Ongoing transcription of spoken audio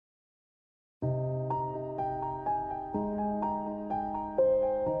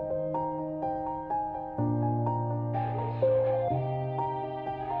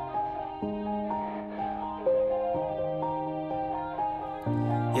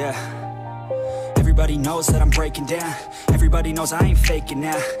Yeah. Everybody knows that I'm breaking down. Everybody knows I ain't faking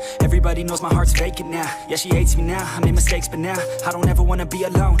now. Everybody knows my heart's vacant now. Yeah, she hates me now, I made mistakes, but now I don't ever wanna be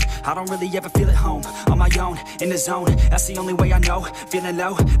alone. I don't really ever feel at home. On my own, in the zone, that's the only way I know. Feeling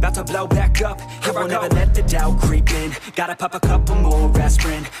low, about to blow back up. Here I won't ever let the doubt creep in. Gotta pop a couple more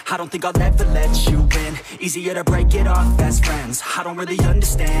aspirin. I don't think I'll ever let you in. Easier to break it off as friends. I don't really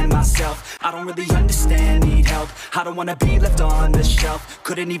understand myself. I don't really understand, need help. I don't wanna be left on the shelf.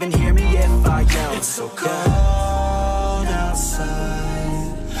 Couldn't even hear me if I yelled. It's so cold outside,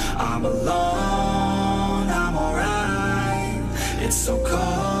 I'm alone, I'm alright. It's so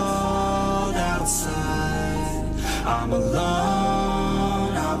cold outside, I'm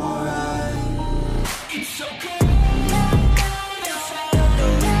alone, I'm alright. It's so cold outside,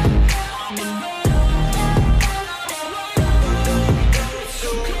 I'm alone, it's so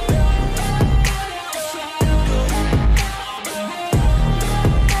cold outside,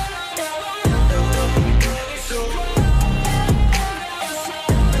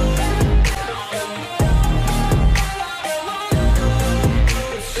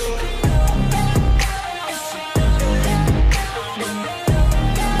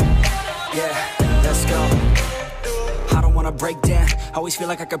 break down, always feel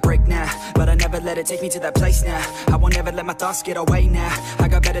like I could break now, but I never let it take me to that place now. I won't ever let my thoughts get away now. I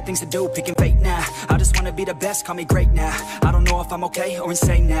got better things to do, picking fate now. I just wanna be the best, call me great now. I don't know if I'm okay or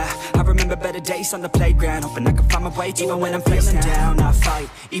insane now. I remember better days on the playground, hoping I can find my way even when I'm feeling down. I fight,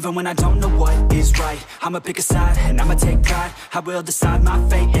 even when I don't know what is right. I'ma pick a side, and I'ma take pride. I will decide my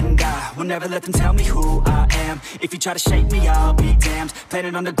fate, and I will never let them tell me who I am. If you try to shape me, I'll be damned.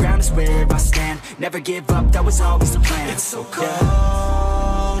 Planet on the ground is where I stand. Never give up, that was always the plan. It's so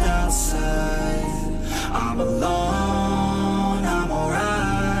cold outside, I'm alone, I'm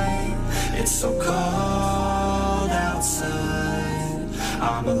alright. It's so cold outside,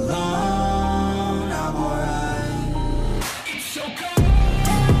 I'm alone, I'm alright. It's so cold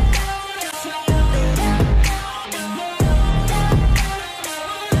outside, I'm alone,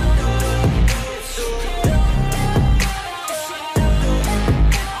 it's so cold outside,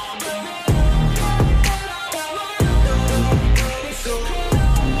 I'm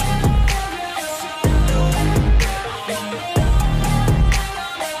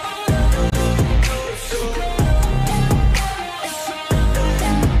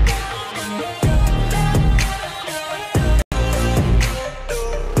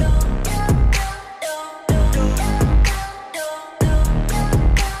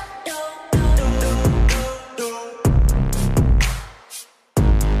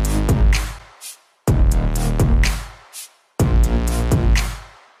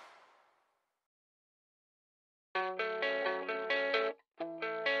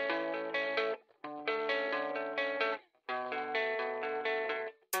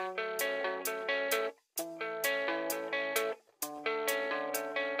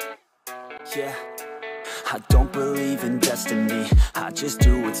Yeah, I don't believe in destiny, I just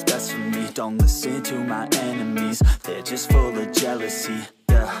do what's best for me. Don't listen to my enemies, they're just full of jealousy.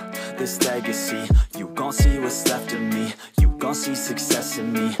 Yeah, this legacy, you gon' see what's left of me. You gon' see success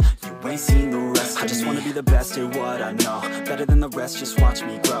in me, you ain't seen the rest of me. I just wanna be the best at what I know, better than the rest, just watch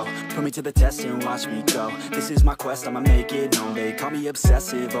me grow. Put me to the test and watch me go. This is my quest, I'ma make it known. They call me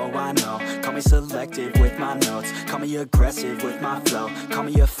obsessive, oh I know. Call me selective with my notes, call me aggressive with my flow. Call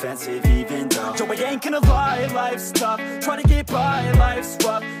me offensive even though Joe, I ain't gonna lie, life's tough. Try to get by, life's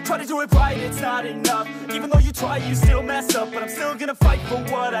rough. Try to do it right, it's not enough. Even though you try, you still mess up. But I'm still gonna fight for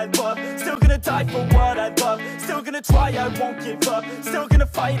what I love. Still gonna die for what I love. Still gonna try, I won't give up. Still gonna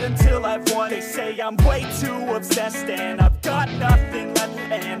fight until I've won. They say I'm way too obsessed and I've got nothing left,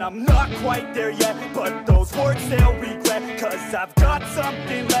 and I'm not quite there yet, but those words they'll regret. Cause I've got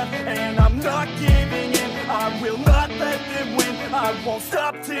something left and I'm not giving in. I will not let them win, I won't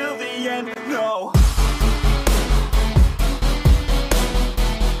stop till the end, no.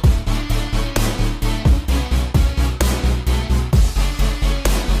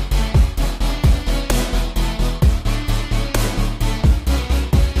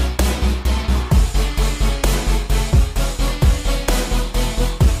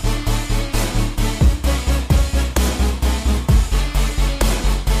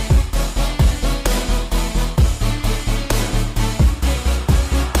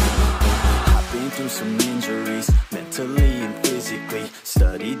 Some injuries, mentally and physically.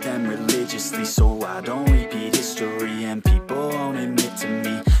 Studied them religiously so I don't repeat history. And people won't admit to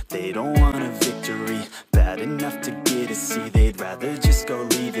me they don't want a victory. Bad enough to get a C, they'd rather just go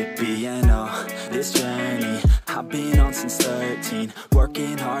leave it be. And oh, this journey I've been on since 13.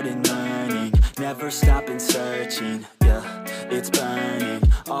 Working hard and learning, never stopping searching. Yeah, it's it's burning.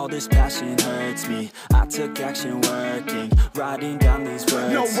 All this passion hurts me. I took action working, writing down these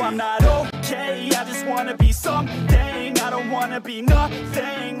words. No, I'm not okay, I just wanna be something. I don't wanna be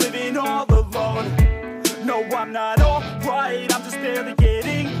nothing, living all alone. No, I'm not alright, I'm just barely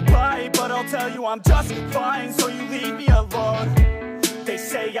getting by. But I'll tell you I'm just fine, so you leave me alone. They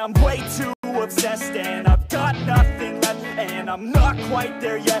say I'm way too obsessed and I've got nothing left, and I'm not quite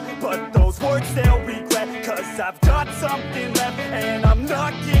there yet, but those words they'll regret, cause I've got something left and I'm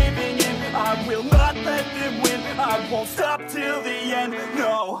not giving in. I will not let them win, I won't stop till the end,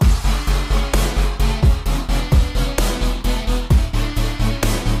 no.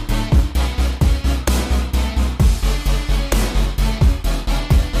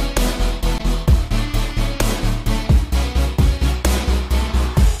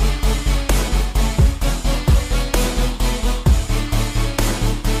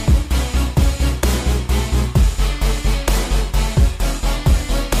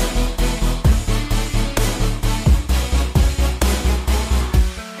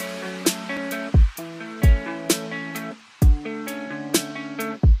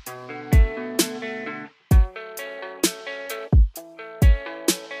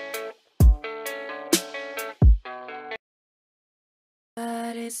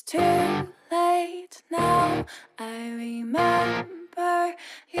 But it's too late now, I remember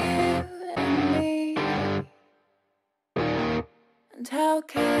you and me, and how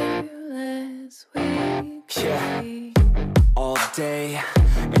careless we could be. All day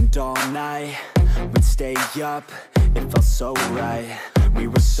and all night, we'd stay up, it felt so right. We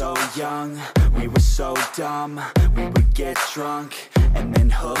were so young, we were so dumb. We would get drunk and then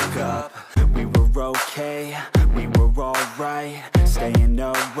hook up. We were okay, we were alright, staying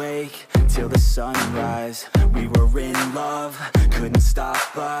awake till the sunrise. We were in love, couldn't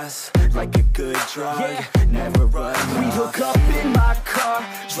stop us, like a good drug, never enough. We'd hook up in my car,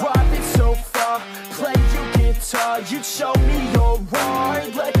 driving so far, play your guitar, you'd show me your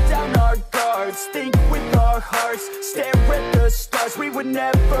art, let down our guards, think with our hearts, stare at the stars. We were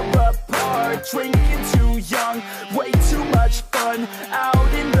never apart, drinking too young, way too much fun,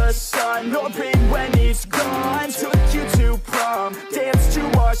 out in the sun, hoping when it's gone. Took you to prom, dance to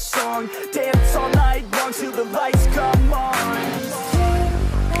our song, dance all night long till the lights come on.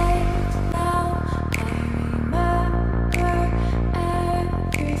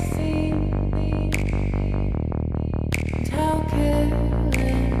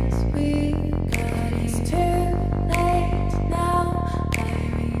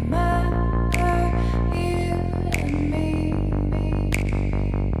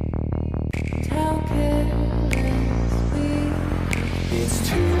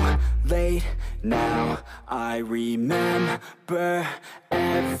 Now I remember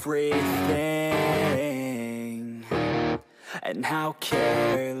everything, and how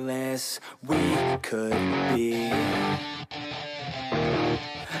careless we could be,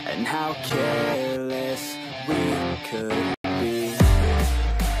 and how careless we could be,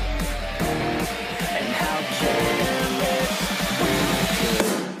 and how careless we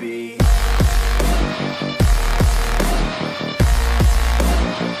could be.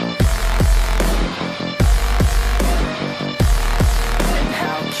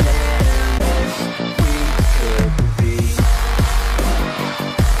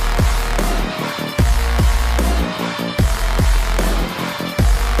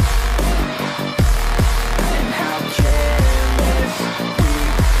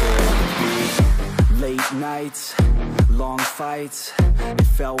 Nights, long fights, it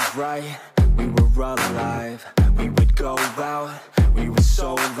felt right, we were alive. We would go out, we were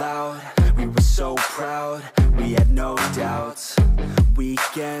so loud, we were so proud, we had no doubts.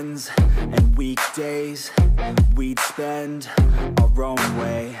 Weekends and weekdays, we'd spend our own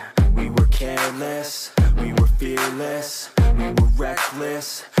way. We were careless, we were fearless, we were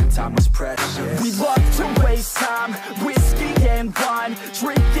reckless, time was precious. We loved to waste time, whiskey and wine,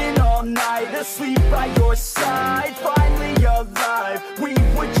 drinking all night, asleep by your side. Finally alive, we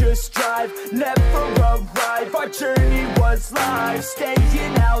would just drive, never arrive. Our journey was live,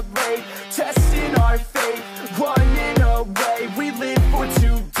 staying out late, testing our fate, running away. We live for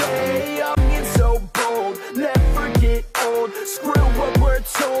today, young and so bold, never get old. Screw what we're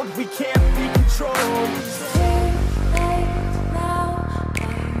told, we can't be controlled.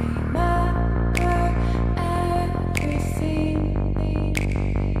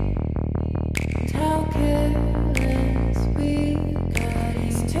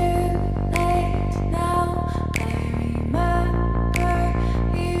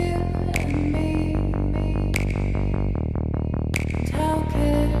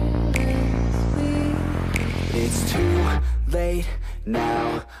 It's too late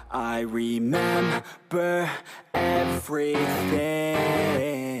Now I remember everything,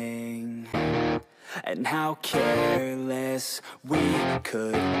 and how careless we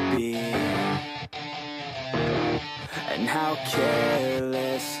could be, and how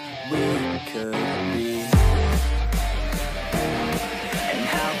careless we could be, and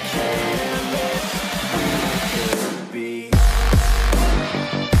how careless we could be.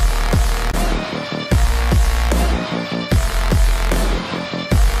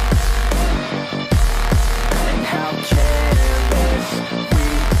 And how careless we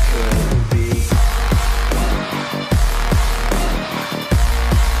could be.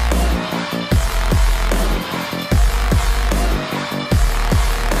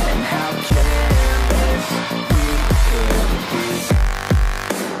 And how careless we could be.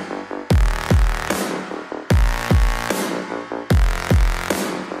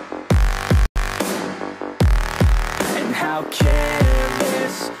 And how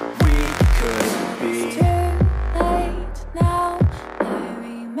careless we could be. It's too late now. I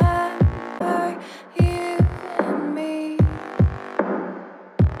remember you and me,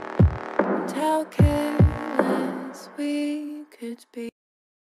 and how careless we could be.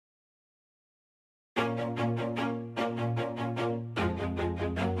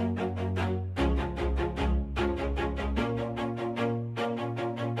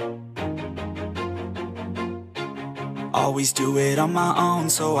 Always do it on my own,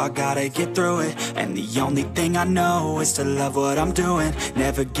 so I gotta get through it. And the only thing I know is to love what I'm doing.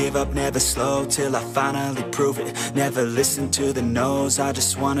 Never give up, never slow, till I finally prove it. Never listen to the no's, I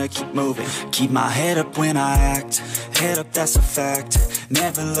just wanna keep moving. Keep my head up when I act, head up, that's a fact.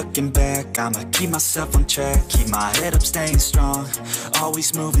 Never looking back, I'ma keep myself on track. Keep my head up, staying strong,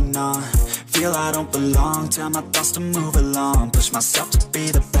 always moving on. Feel I don't belong, tell my thoughts to move along. Push myself to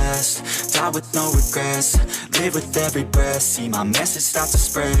be the best, die with no regrets. Live with every breath, see my message start to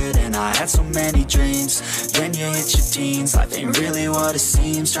spread. And I had so many dreams, then you hit your teens. Life ain't really what it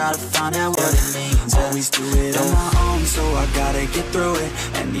seems, try to find out what it means. Always do it on my own, so I gotta get through it.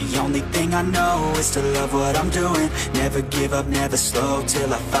 And the only thing I know is to love what I'm doing. Never give up, never slow,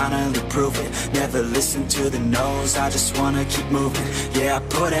 till I finally prove it. Never listen to the no's, I just wanna keep moving. Yeah, I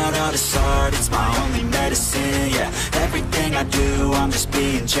put out all this art, it's my only medicine. Yeah, everything I do, I'm just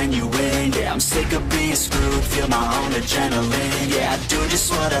being genuine. Yeah, I'm sick of being screwed, feel my own adrenaline. Yeah, I do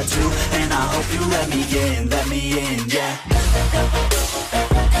just what I do, and I hope you let me in, yeah.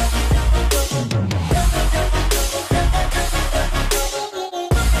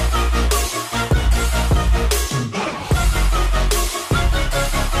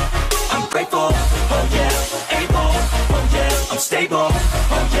 I'm grateful, oh yeah, able, oh yeah, I'm stable,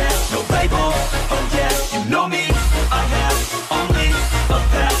 oh yeah, no label, oh yeah, you know me, I have only a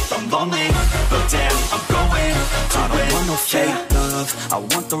path, I'm lonely, but damn, I'm going to win. I don't want no fake love, I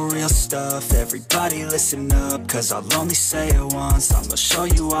want the real stuff. Everybody listen up, cause I'll only say it once. I'm gonna show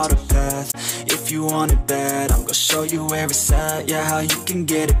you all the path, if you want it bad. I'm gonna show you where it's at, yeah, how you can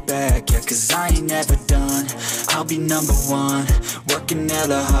get it back. Yeah, cause I ain't never done, I'll be number one. Working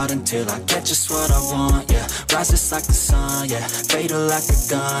hella hard until I get just what I want, yeah. Rises like the sun, yeah, fatal like a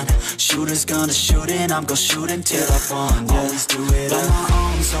gun. Shooter's gonna shoot and I'm gonna shoot until I won, yeah. Always do it on my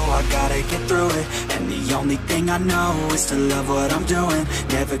own, so I gotta get through it. And the only thing I know is to love what I'm doing.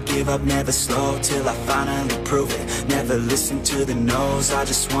 Never give up, never slow, till I finally prove it. Never listen to the no's, I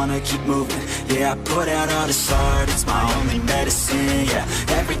just wanna keep moving. Yeah, I put out all this art, it's my only medicine. Yeah,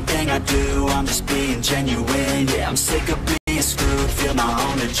 everything I do, I'm just being genuine. Yeah, I'm sick of being screwed, feel my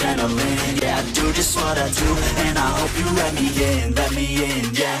own adrenaline. Yeah, I do just what I do, and I hope you let me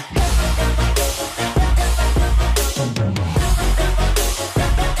in, yeah.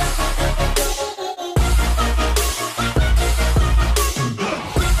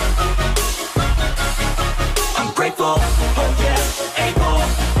 Grateful, oh yeah, able,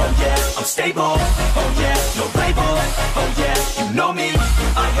 oh yeah, I'm stable, oh yeah, no label, oh yeah, you know me,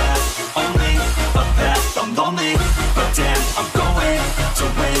 I have only a path, I'm lonely, but damn, I'm going to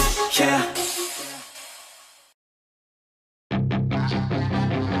win, yeah.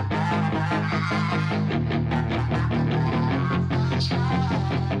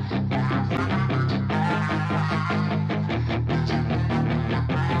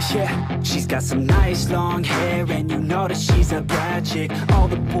 Yeah, she's got some nice long hair, and you know that she's a bad chick. All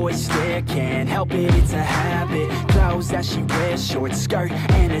the boys stare, can't help it, it's a habit. Clothes that she wears, short skirt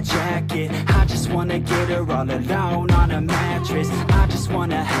and a jacket. I just wanna get her all alone on a mattress. I just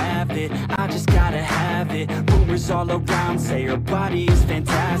wanna have it, I just gotta have it. Rumors all around say her body is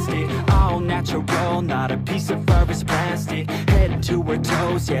fantastic, all natural, not a piece of fur is plastic, head to her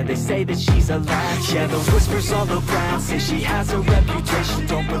toes, yeah, they say that she's a latch. Yeah, the whispers all around say she has a reputation.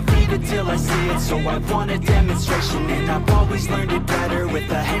 Don't believe it till I see it, so I want a demonstration. And I've always learned it better with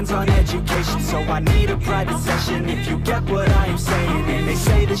a hands-on education. So I need a private session, if you get what I am saying. And they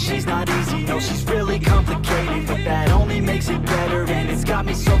say that she's not easy, no, she's really complicated, but that only makes it better, and it's got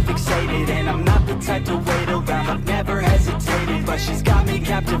me so fixated. And I'm not the type to wait around, I've never hesitated, but she's got me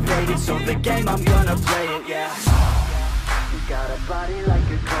captivated, so the game, I'm gonna play it, yeah. She got a body like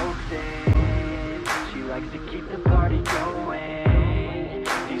a coke thing. She likes to keep the party going.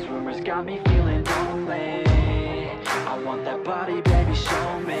 These rumors got me feeling lonely. I want that body, baby,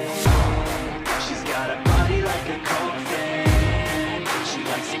 show me. She's got a body like a coke thing. She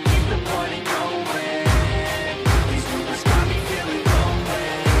likes to keep the party going. These rumors got me feeling lonely.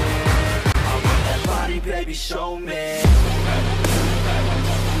 I want that body, baby, show me.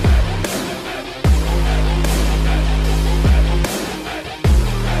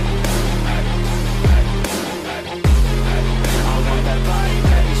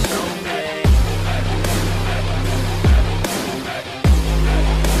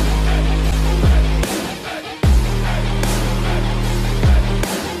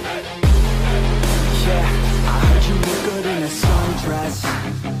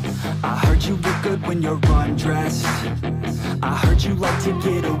 I heard you look good when you're undressed. I heard you like to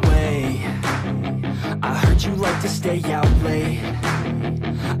get away. I heard you like to stay out late.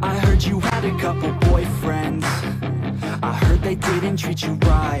 I heard you had a couple boyfriends. I heard they didn't treat you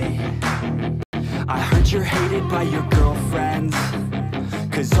right. I heard you're hated by your girlfriends,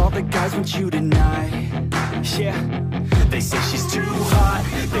 'cause all the guys want you tonight. Yeah, they say she's too hot,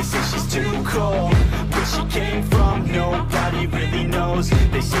 they say she's too cold. Where she came from, nobody really knows.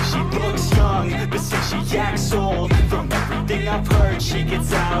 They say she looks young, but say she acts old. From everything I've heard, she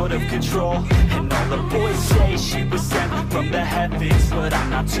gets out of control. And all the boys say she was sent from the heavens, but I'm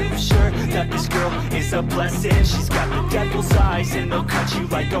not too sure that this girl is a blessing. She's got the devil's eyes and they'll cut you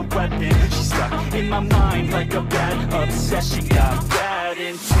like a weapon. She's stuck in my mind like a bad obsession. Got bad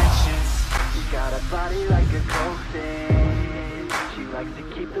intentions. She got a body like a coke thing. She likes to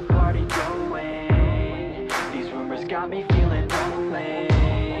keep the party going. These rumors got me feeling lonely.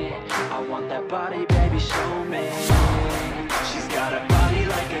 I want that body, baby, show me. She's got a body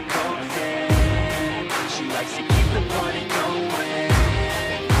like a coke thing. She likes to keep the party going.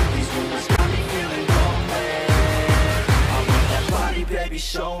 These rumors got me feeling lonely. I want that body, baby,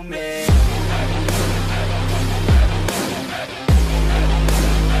 show me.